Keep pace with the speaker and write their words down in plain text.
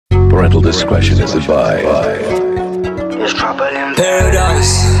Parental discretion is advised. There's trouble in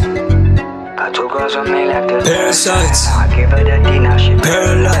paradise. Got two girls on me like this. Parasites. I give her the D, now she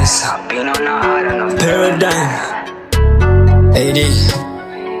Paralyzed. I've been on the hard enough. Paradigm.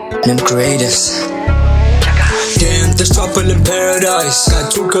 aiHDee. NamCreative. Damn, there's trouble in paradise.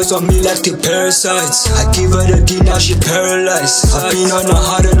 Got two girls on me like the parasites. I give her the D, now she paralyzed. I've been on a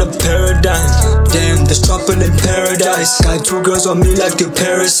heart in a paradigm. Damn, there's trouble in paradise. Got two girls on me like the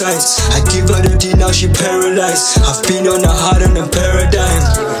parasites. I give her the D, now she paralyzed. I've been on a heart in a paradigm.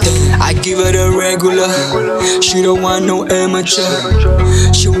 I give her the regular. She don't want no amateur.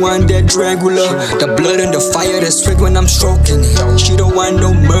 She want that Dracula. The blood and the fire, the sweat when I'm stroking it. She don't want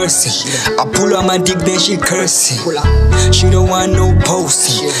no mercy. I pull out my dick, then she cursing. She don't want no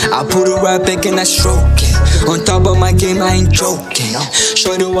posting. I put her right back and I stroke it. On top of my game, I ain't joking.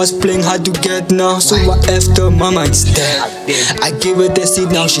 Shorty was playing hard to get now, so I effed her mama instead. I give her the seat,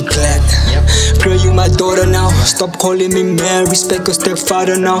 now she glad. Girl, you my daughter now. Stop calling me man, respect your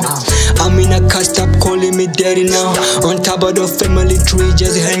stepfather now. I'm in a car, stop calling me daddy now. On top of the family tree,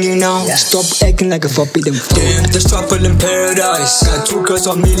 just hanging now. Stop acting like a forbidden fool. Damn, there's trouble in paradise. Got two girls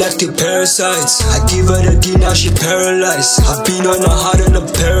on me like the parasites. I give her the D, now she paralyzed. I've been on a heart in a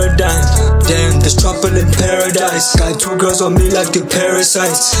paradigm. Damn, there's trouble in paradise. Got two girls on me like the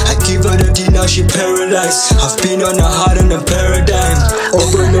parasites. I give her the D, now she paralyzed. I've been on a heart in a paradigm.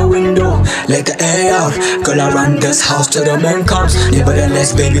 Open the window, let the air out. Girl, I run this house till the man comes.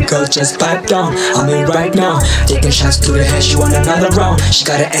 Nevertheless, baby girl, just pipe down. I'm in right now, taking shots to the head. She want another round. She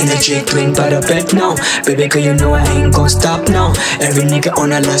got an energy clean by the bed now. Baby girl, you know I ain't gon' stop now. Every nigga on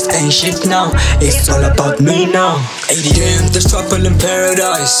the list ain't shit now. It's all about me now. aiHDee. Damn, there's trouble in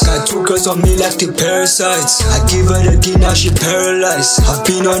paradise. Got two girls on me like the parasites. I give her the D, now she paralyzed. I've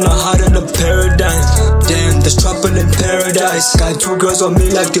been on a heart in a paradigm. Damn, there's trouble in paradise. Got two girls on me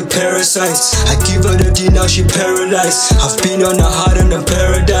like the parasites. I give her the D, now she paralyzed. I've been on a heart in a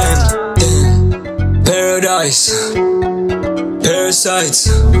paradigm. Damn, paradise. Parasites.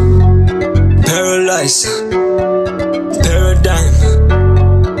 Paralyzed. Paradigm.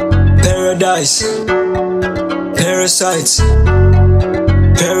 Paradise. Parasites.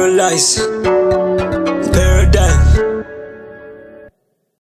 Paralyzed. Paradigm.